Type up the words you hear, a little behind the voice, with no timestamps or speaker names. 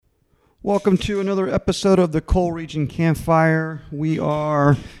Welcome to another episode of the Coal Region Campfire. We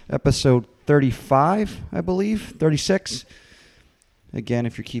are episode 35, I believe, 36. Again,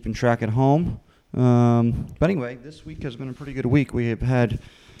 if you're keeping track at home. But anyway, this week has been a pretty good week. We have had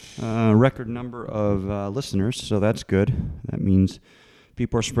a record number of listeners, so that's good. That means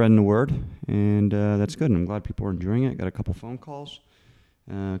people are spreading the word, and that's good. And I'm glad people are enjoying it. Got a couple phone calls,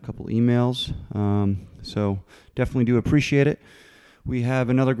 a couple emails, so definitely do appreciate it. We have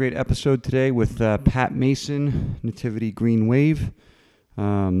another great episode today with Pat Mason, Nativity Green Wave,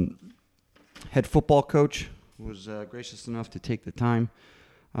 head football coach, who was gracious enough to take the time.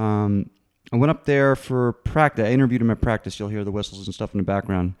 I went up there for practice. I interviewed him at practice. You'll hear the whistles and stuff in the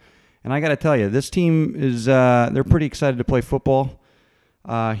background. And I got to tell you, this team is they're pretty excited to play football.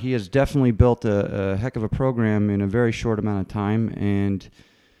 He has definitely built a heck of a program in a very short amount of time, and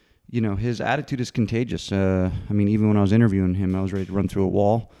you know, his attitude is contagious. I mean, even when I was interviewing him, I was ready to run through a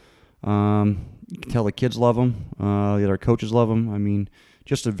wall. You can tell the kids love him. The other coaches love him. I mean,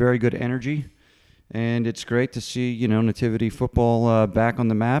 just a very good energy. And it's great to see, you know, Nativity football back on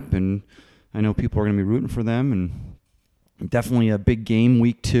the map. And I know people are going to be rooting for them. And definitely a big game,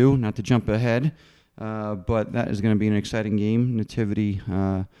 week 2, not to jump ahead. But that is going to be an exciting game. Nativity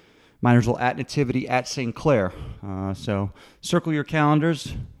Minersville at Nativity at St. Clair. So circle your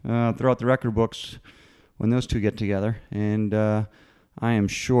calendars, throw out the record books when those two get together. And I am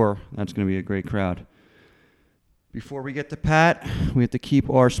sure that's going to be a great crowd. Before we get to Pat, we have to keep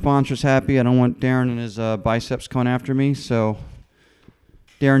our sponsors happy. I don't want Darren and his biceps coming after me. So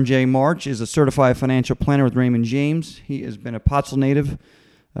Darren J. March is a certified financial planner with Raymond James. He has been a Pottsville native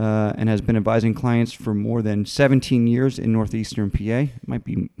and has been advising clients for more than 17 years in northeastern PA. It might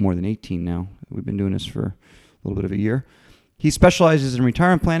be more than 18 now. We've been doing this for a little bit of a year. He specializes in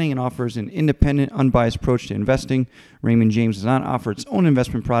retirement planning and offers an independent, unbiased approach to investing. Raymond James does not offer its own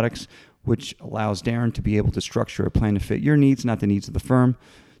investment products, which allows Darren to be able to structure a plan to fit your needs, not the needs of the firm.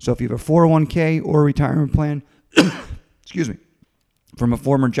 So if you have a 401k or a retirement plan, excuse me, from a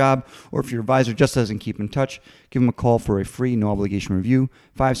former job, or if your advisor just doesn't keep in touch, give him a call for a free, no-obligation review,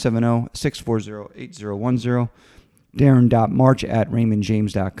 570-640-8010,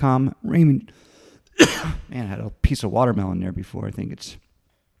 darren.march@raymondjames.com. Raymond, man, I had a piece of watermelon there before. I think it's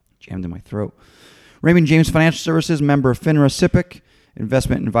jammed in my throat. Raymond James Financial Services, member of FINRA SIPC,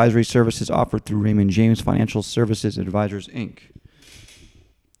 investment and advisory services offered through Raymond James Financial Services Advisors, Inc.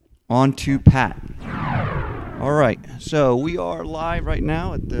 On to Pat. All right, so we are live right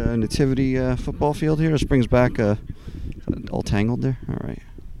now at the Nativity football field here. This brings back all tangled there. All right,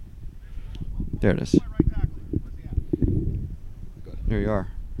 there it is. There you are.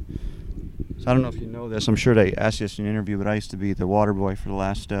 So I don't know if you know this. I'm sure they asked you this in an interview, but I used to be the water boy for the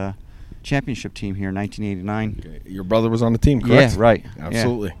last championship team here in 1989. Okay. Your brother was on the team, correct? Yeah, right.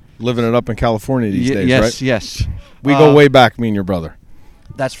 Absolutely. Yeah. Living it up in California these days, right? Yes. We go way back, me and your brother.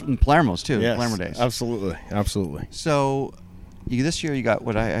 That's from Palermo's, too, yes, Palermo days. Absolutely. So this year you got,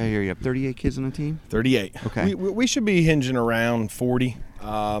 what I hear, you have 38 kids on the team? 38. Okay. We should be hinging around 40,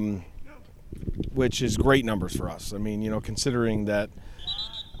 which is great numbers for us. I mean, you know, considering that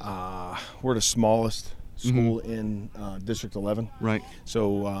we're the smallest school in District 11. Right.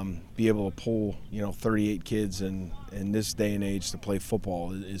 So be able to pull, 38 kids in this day and age to play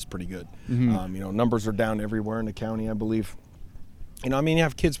football is pretty good. Mm-hmm. Numbers are down everywhere in the county, I believe. You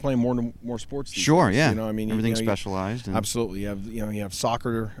have kids playing more sports these Sure, days. yeah. Everything's specialized. Absolutely. You have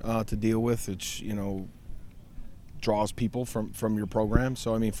soccer to deal with, which draws people from your program.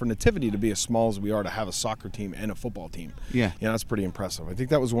 So for Nativity to be as small as we are, to have a soccer team and a football team, that's pretty impressive. I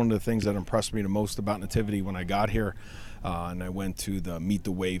think that was one of the things that impressed me the most about Nativity when I got here, and I went to the Meet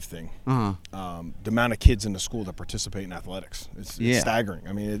the Wave thing. The amount of kids in the school that participate in athletics, it's staggering.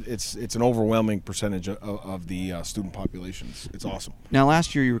 It's an overwhelming percentage of the student populations. It's awesome. Now,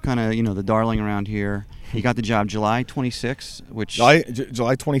 last year you were kind of the darling around here. You got the job July 26th, which July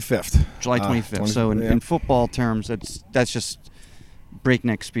 25th. July 25th. So in football terms, that's just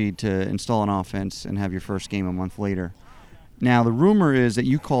breakneck speed to install an offense and have your first game a month later. Now, the rumor is that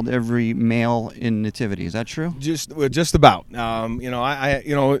you called every male in Nativity. Is that true? Just about.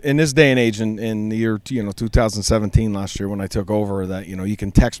 In this day and age, in the year 2017, last year when I took over, that you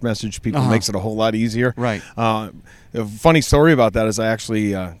can text message people, makes it a whole lot easier. Right. A funny story about that is I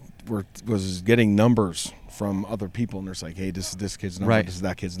actually was getting numbers from other people, and they're like, "Hey, this is this kid's number. Right. This is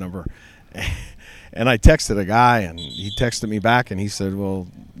that kid's number." And I texted a guy, and he texted me back, and he said, "Well,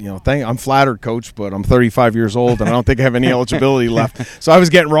 I'm flattered, Coach, but I'm 35 years old and I don't think I have any eligibility left. So I was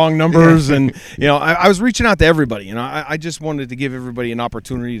getting wrong numbers, and I was reaching out to everybody. I just wanted to give everybody an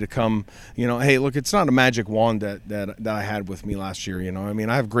opportunity to come. Hey, look, it's not a magic wand that I had with me last year.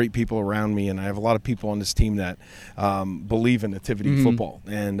 I have great people around me, and I have a lot of people on this team that believe in Nativity football,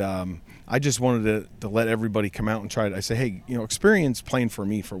 and I just wanted to let everybody come out and try it. I say, hey, experience playing for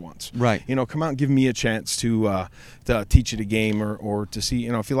me for once. Right. Come out and give me a chance to teach you the game or to see,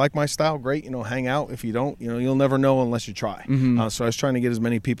 if you like my style, great, hang out. If you don't, you'll never know unless you try. So I was trying to get as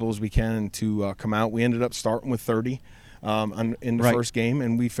many people as we can to come out. We ended up starting with 30 in the first game,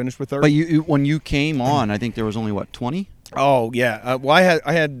 and we finished with 30. But when you came on, I think there was only, 20? Oh, yeah. Well,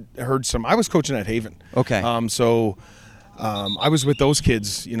 I had heard some. I was coaching at Haven. Okay. I was with those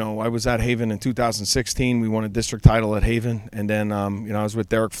kids. I was at Haven in 2016. We won a district title at Haven, and then I was with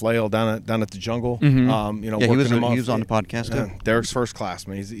Derek Flail down at the Jungle. He was on the podcast too. Derek's first class,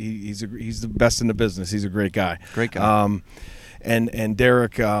 man. He's the best in the business. He's a great guy. Great guy. And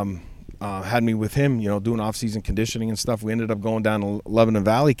Derek had me with him, doing off-season conditioning and stuff. We ended up going down to Lebanon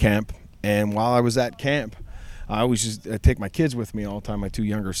Valley camp, and while I was at camp, I always just take my kids with me all the time, my 2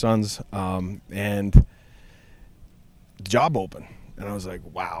 younger sons, and the job open, and I was like,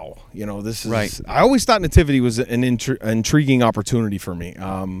 wow, this is right. I always thought Nativity was an intriguing opportunity for me.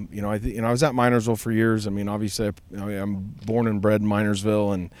 I was at Minersville for years. Obviously I'm born and bred in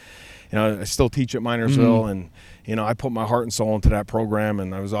Minersville, and I still teach at Minersville, and I put my heart and soul into that program,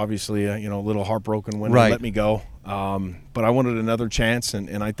 and I was obviously a little heartbroken when they let me go, but I wanted another chance,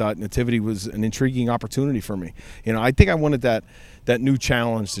 and I thought Nativity was an intriguing opportunity for me. I think I wanted that new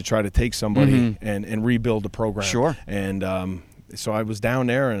challenge to try to take somebody and rebuild the program. Sure. And so I was down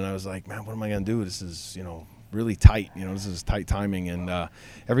there, and I was like, man, what am I going to do? This is, really tight. This is tight timing, and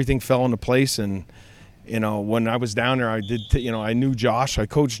everything fell into place. And when I was down there, I did. I knew Josh. I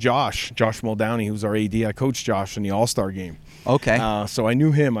coached Josh Muldowney, who was our AD. I coached Josh in the All-Star game. Okay. So I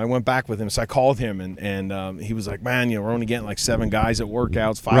knew him. I went back with him. So I called him, and he was like, man, we're only getting like 7 guys at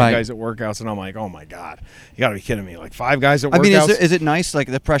workouts, 5 guys at workouts. And I'm like, oh, my God. You got to be kidding me. Like 5 guys at workouts? Is it nice? Like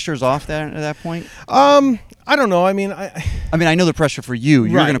the pressure's off at that point? I don't know. I know the pressure for you.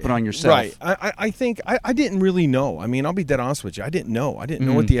 You're going to put on yourself. Right. I think I didn't really know. I'll be dead honest with you. I didn't know. I didn't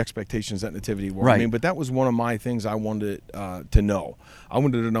know what the expectations at Nativity were. Right. But that was one of my things I wanted to know. I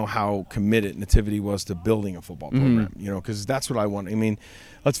wanted to know how committed Nativity was to building a football program, because that's what I want.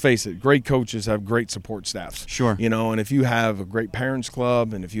 Let's face it, great coaches have great support staffs. Sure. And if you have a great parents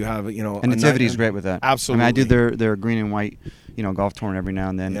club, and if you have, and Nativity's great with that. Absolutely. I do their green and white, golf tournament every now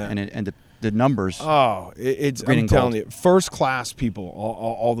and then, and the numbers. Oh, I'm telling you, first class people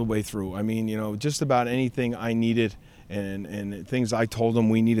all the way through. Just about anything I needed and things I told them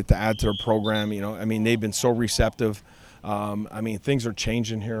we needed to add to their program. They've been so receptive. Things are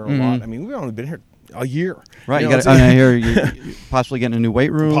changing here a lot. We've only been here a year. Right. I hear you're possibly getting a new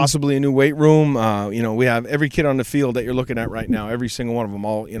weight room. Possibly a new weight room. We have every kid on the field that you're looking at right now. Every single one of them.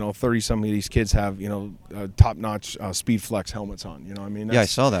 All 30-some of these kids have top-notch SpeedFlex helmets on. I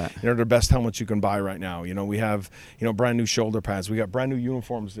saw that. They're the best helmets you can buy right now. We have brand new shoulder pads. We got brand new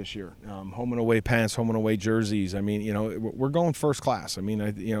uniforms this year. Home and away pants, home and away jerseys. We're going first class.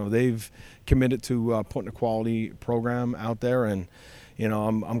 They've committed to putting a quality program out there, and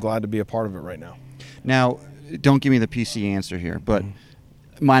I'm glad to be a part of it right now. Now, don't give me the PC answer here, but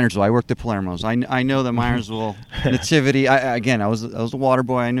Minersville. I worked at Palermo's. I know that Minersville Nativity. I was a water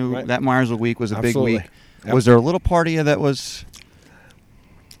boy. I knew that Minersville week was a big week. Yep. Was there a little party that was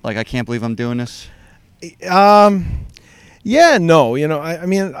like, I can't believe I'm doing this? Yeah, no.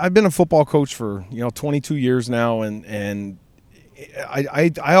 I've been a football coach for 22 years now, and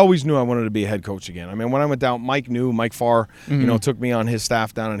I always knew I wanted to be a head coach again. When I went down, Mike Farr, took me on his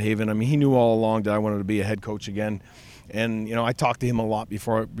staff down in Haven. He knew all along that I wanted to be a head coach again. And, I talked to him a lot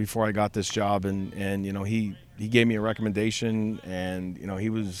before I got this job, and he gave me a recommendation, and, he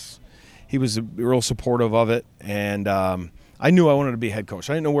was real supportive of it. And I knew I wanted to be a head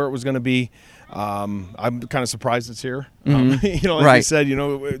coach. I didn't know where it was going to be. I'm kind of surprised it's here. I said,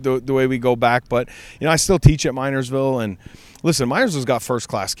 the way we go back. But, I still teach at Minersville, and listen, Minersville's got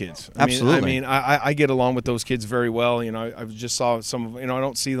first-class kids. Absolutely. I get along with those kids very well. I just saw some, I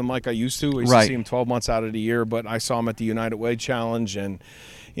don't see them like I used to. I used to see them 12 months out of the year, but I saw them at the United Way Challenge, and,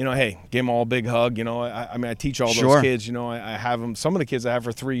 hey, give them all a big hug. I teach all those kids. I have them. Some of the kids I have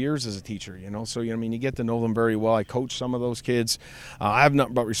for 3 years as a teacher, so, you get to know them very well. I coach some of those kids. I have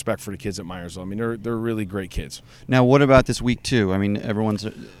nothing but respect for the kids at Minersville. They're really great kids. Now, what about this week, too? Everyone's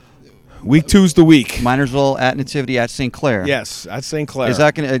Week 2's the week. Minersville at Nativity at St. Clair. Yes, at St. Clair. Is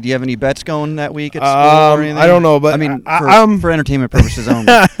that gonna? Do you have any bets going that week at school or anything? I don't know, but I mean, I'm for entertainment purposes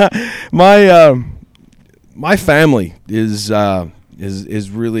only. My family is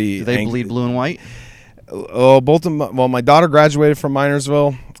really. Do they bleed blue and white? Both of my daughter graduated from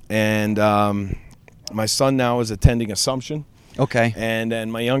Minersville, and my son now is attending Assumption. Okay. And then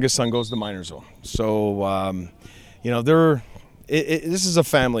my youngest son goes to Minersville. So, this is a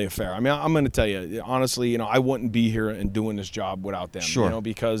family affair. I mean, I'm going to tell you, honestly, I wouldn't be here and doing this job without them. Sure.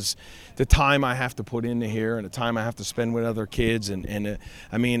 Because the time I have to put into here and the time I have to spend with other kids.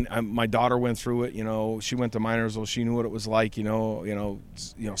 My daughter went through it. She went to Minersville. She knew what it was like,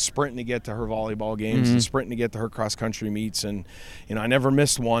 sprinting to get to her volleyball games and sprinting to get to her cross-country meets. And, I never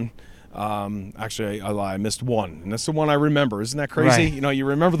missed one. Actually, I lie. I missed one, and that's the one I remember. Isn't that crazy? Right. You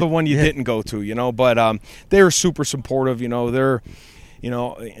remember the one you didn't go to. But they were super supportive. They're,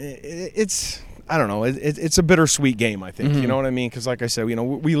 it's. I don't know. It's a bittersweet game, I think. You know what I mean? Because, like I said,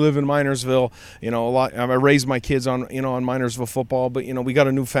 we live in Minersville. A lot. I raised my kids on on Minersville football, but we got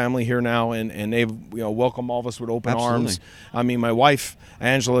a new family here now, and they've welcome all of us with open arms. I mean, my wife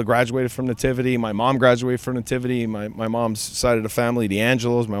Angela graduated from Nativity. My mom graduated from Nativity. My mom's side of the family, the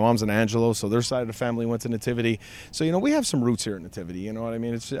Angelos. My mom's an Angelo, so their side of the family went to Nativity. So we have some roots here at Nativity. You know what I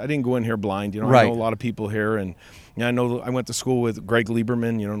mean? I didn't go in here blind. Right. I know a lot of people here, and I know I went to school with Greg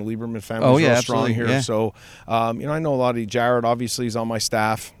Lieberman. The Lieberman family. Oh, is yeah, real absolutely. Here, yeah. So I know a lot of Jared. Obviously, is on my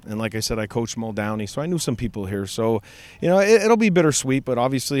staff, and like I said, I coach Muldowney, so I knew some people here. So it'll be bittersweet, but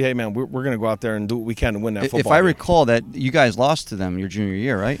obviously, hey man, we're going to go out there and do what we can to win that football. If I game. recall, that you guys lost to them your junior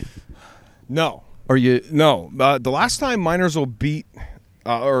year, right? No. Or you? No. The last time Minersville beat.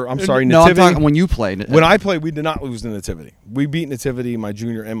 Nativity. No, I'm talking when you played. When I played, we did not lose to Nativity. We beat Nativity my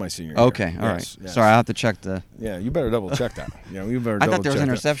junior and my senior year. Okay, all right. Yes. Sorry, I have to check the. Yeah, you better double check that. You better. I thought there was an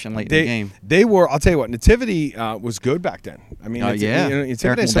interception late in the game. They were. I'll tell you what. Nativity was good back then. I mean, Eric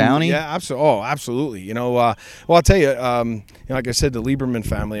Downey. Yeah, absolutely. Well, I'll tell you. Like I said, the Lieberman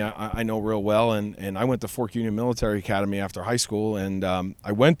family I know real well, and I went to Fork Union Military Academy after high school, and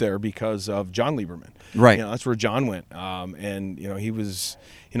I went there because of John Lieberman. Right. That's where John went, and he was.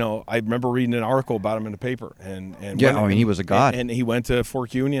 I remember reading an article about him in the paper, and he was a god. And he went to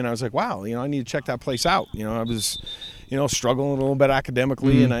Fork Union. I was like, wow, I need to check that place out. I was, struggling a little bit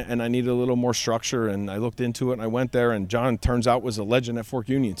academically, and I needed a little more structure. And I looked into it, and I went there. And John turns out was a legend at Fork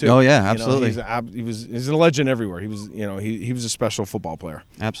Union too. Oh yeah, absolutely. He's a legend everywhere. He was, he was a special football player.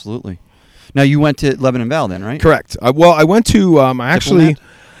 Absolutely. Now you went to Lebanon Val then, right? Correct. I went to.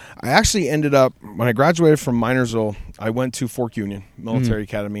 I actually ended up, when I graduated from Minersville, I went to Fork Union Military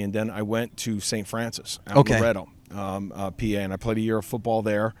Academy, and then I went to St. Francis out in Loretto, PA, and I played a year of football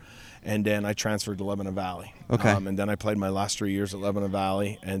there, and then I transferred to Lebanon Valley. Okay. And then I played my last 3 years at Lebanon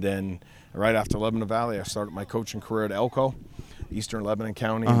Valley, and then right after Lebanon Valley, I started my coaching career at Elko, Eastern Lebanon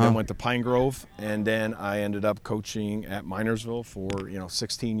County, and then went to Pine Grove, and then I ended up coaching at Minersville for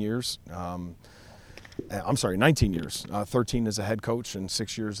 16 years. 19 years. 13 as a head coach and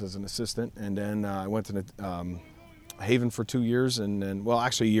 6 years as an assistant. And then I went to Haven for 2 years, and then,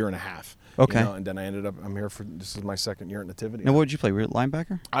 actually a year and a half. Okay. And then I ended up, this is my second year at Nativity. Now, what did you play? Were you a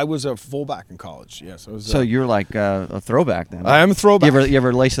linebacker? I was a fullback in college, yes. So you're like a throwback then? I am a throwback. You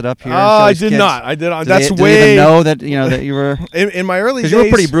ever lace it up here? I did not. I did not. That's do way. They even know that, that you were? In my early days. Because you were a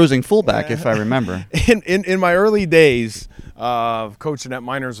pretty bruising fullback, if I remember. In my early days, coaching at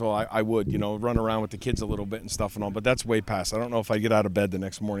Minersville, I would, run around with the kids a little bit and stuff and all, but that's way past. I don't know if I'd get out of bed the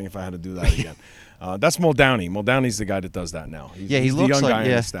next morning if I had to do that again. That's Muldowney. Muldowney's the guy that does that now. He's he the looks young like, guy on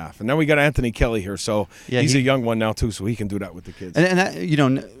the staff. And then we got Anthony Kelly here, so he's a young one now too, so he can do that with the kids. And that,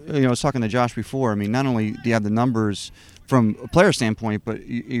 I was talking to Josh before. I mean, not only do you have the numbers from a player standpoint, but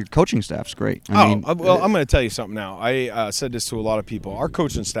your coaching staff's great. I'm going to tell you something now. I said this to a lot of people. Our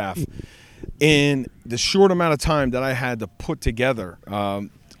coaching staff, in the short amount of time that I had to put together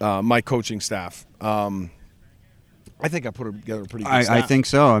my coaching staff, I think I put together a pretty good staff. I think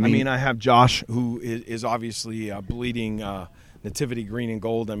so. I mean, I have Josh, who is obviously bleeding Nativity green and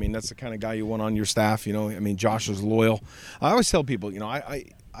gold. I mean, that's the kind of guy you want on your staff. Josh is loyal. I always tell people,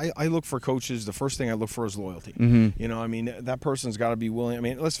 I look for coaches. The first thing I look for is loyalty. That person's got to be willing.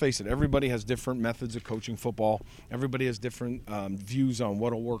 Let's face it. Everybody has different methods of coaching football. Everybody has different views on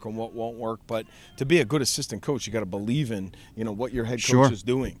what'll work and what won't work. But to be a good assistant coach, you got to believe in what your head coach is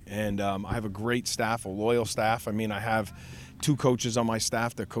doing. And I have a great staff, a loyal staff. I have 2 coaches on my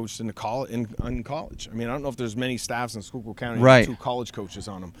staff that coached in college. I don't know if there's many staffs in Schuylkill County with 2 college coaches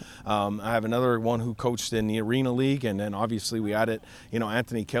on them. I have another one who coached in the Arena League, and then obviously we added,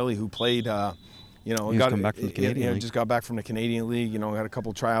 Anthony Kelly, who played You know, come back from the Canadian League. Just got back from the Canadian League. You know, had a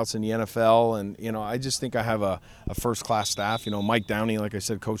couple tryouts in the NFL, and you know, I just think I have a first-class staff. You know, Mike Downey, like I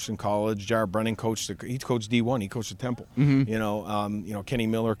said, coached in college. Jared Brennan coached D1. He coached at Temple. You know, Kenny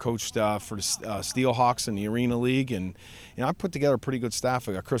Miller coached for the Steelhawks in the Arena League, and you know, I put together a pretty good staff.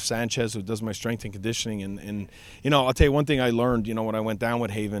 I got Chris Sanchez, who does my strength and conditioning, and you know, I'll tell you one thing I learned. You know, when I went down with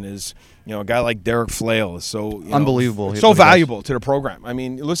Haven is, you know, a guy like Derek Flail is so unbelievable, so valuable to the program. I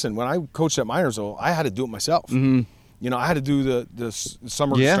mean, listen, when I coached at Minersville, I had to do it myself. You know, I had to do the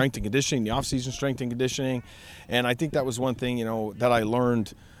summer strength and conditioning, the off-season strength and conditioning, and I think that was one thing, you know, that I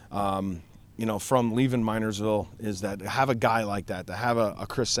learned, you know, from leaving Minersville, is that to have a guy like that, to have a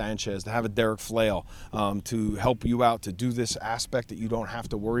Chris Sanchez, to have a Derek Flail, to help you out, to do this aspect that you don't have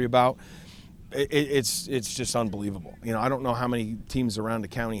to worry about. It's just unbelievable. You know, I don't know how many teams around the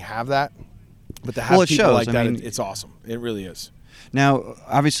county have that, but to have people like that, it's awesome. It really is. Now,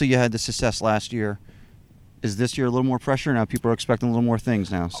 obviously, you had the success last year. Is this year a little more pressure? Now people are expecting a little more things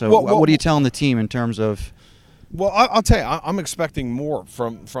now. So what are you telling the team in terms of? Well, I'll tell you, I'm expecting more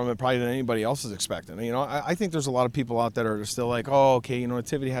from it probably than anybody else is expecting. You know, I think there's a lot of people out there that are still like, oh, okay, you know,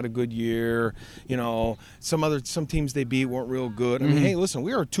 Nativity had a good year. You know, some teams they beat weren't real good. I mean, hey, listen,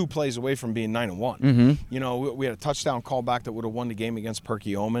 we were 2 plays away from being 9-1. You know, we had a touchdown callback that would have won the game against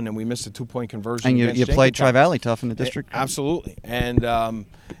Perkiomen, and we missed a 2-point conversion. And you played Tri-Valley tough in the district. Absolutely, and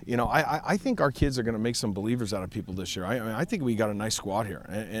you know, I think our kids are going to make some believers out of people this year. I mean, I think we got a nice squad here,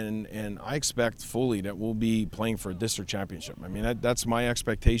 and I expect fully that we'll be playing for a district championship. I mean, that's my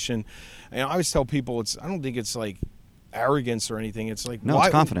expectation. And I always tell people, I don't think it's like arrogance or anything. It's like, no, it's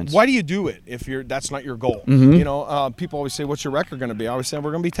confidence. Why do you do it if that's not your goal? You know, people always say, what's your record going to be? I always say,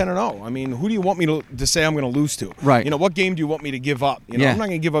 we're going to be 10-0. I mean, who do you want me to say I'm going to lose to? Right. You know, what game do you want me to give up? You know, I'm not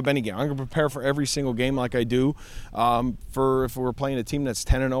going to give up any game. I'm going to prepare for every single game like I do for if we're playing a team that's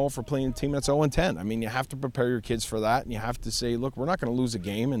 10-0, if we're playing a team that's 0-10. I mean, you have to prepare your kids for that, and you have to say, look, we're not going to lose a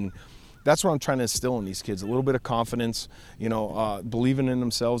game, and that's what I'm trying to instill in these kids, a little bit of confidence, you know, believing in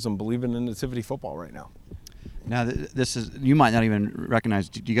themselves and believing in Nativity football right now. Now, this is, you might not even recognize,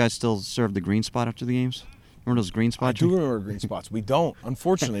 do you guys still serve the green spot after the games? Remember those green spots? I do remember green spots. We don't,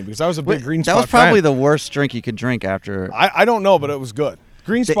 unfortunately, because I was a big green spot fan. That was probably the worst drink you could drink after. I don't know, but it was good.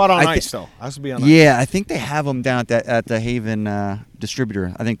 Green spot on ice, though. Has to be on ice. Yeah, I think they have them down at the Haven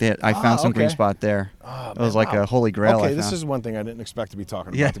distributor. I think I found some green spot there. It was like a holy grail. Okay, this is one thing I didn't expect to be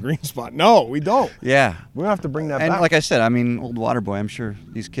talking about, the green spot. No, we don't. Yeah. We have to bring that back. And like I said, I mean, old Waterboy, I'm sure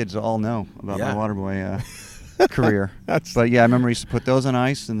these kids all know about my Waterboy career. But, yeah, I remember we used to put those on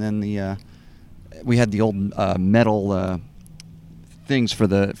ice, and then we had the old metal things for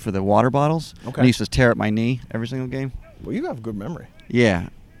the water bottles. Okay. And I used to tear up my knee every single game. Well, you have good memory. Yeah.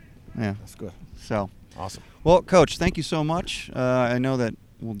 That's good. So awesome. Well, Coach, thank you so much. I know that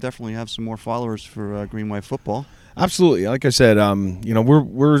we'll definitely have some more followers for Green Wave football. Absolutely. Like I said, you know,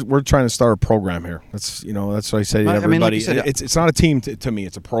 we're trying to start a program here. That's what I say to everybody. I mean, like you said, it's not a team to me.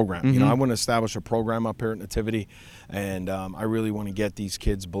 It's a program. You know, I want to establish a program up here at Nativity, and I really want to get these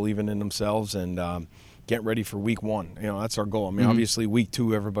kids believing in themselves and get ready for week 1. You know, that's our goal. I mean, obviously week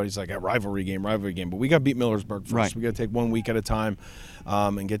 2, everybody's like a rivalry game, but we got to beat Millersburg first. Right. We got to take 1 week at a time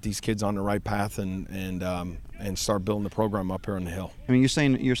and get these kids on the right path and start building the program up here on the hill. I mean,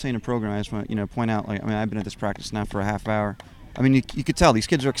 you're saying a program. I just want to point out. Like, I mean, I've been at this practice now for a half hour. I mean, you could tell these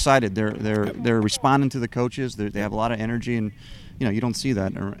kids are excited. They're responding to the coaches. They have a lot of energy, and you know, you don't see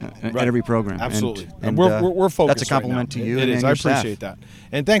that at every program. Absolutely. And we're focused. That's a compliment right to you. It is. I appreciate that.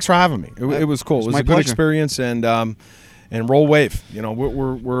 And thanks for having me. It was cool. It was a good experience, and roll wave. You know,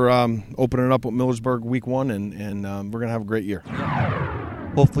 we're opening up with Millersburg week 1, and we're gonna have a great year.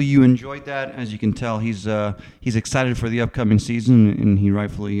 Hopefully you enjoyed that. As you can tell, he's excited for the upcoming season, and he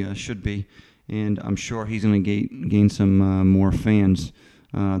rightfully should be. And I'm sure he's going to gain some more fans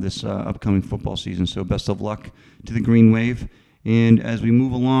this upcoming football season. So best of luck to the Green Wave. And as we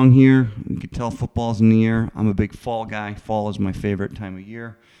move along here, you can tell football's in the air. I'm a big fall guy. Fall is my favorite time of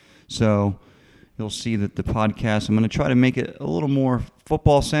year. So you'll see that the podcast, I'm going to try to make it a little more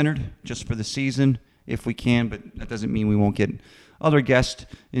football-centered just for the season if we can, but that doesn't mean we won't get other guests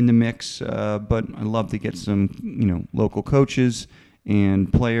in the mix. But I love to get some, local coaches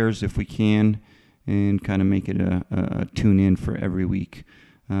and players if we can, and kind of make it a tune-in for every week.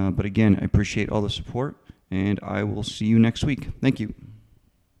 But again, I appreciate all the support, and I will see you next week. Thank you.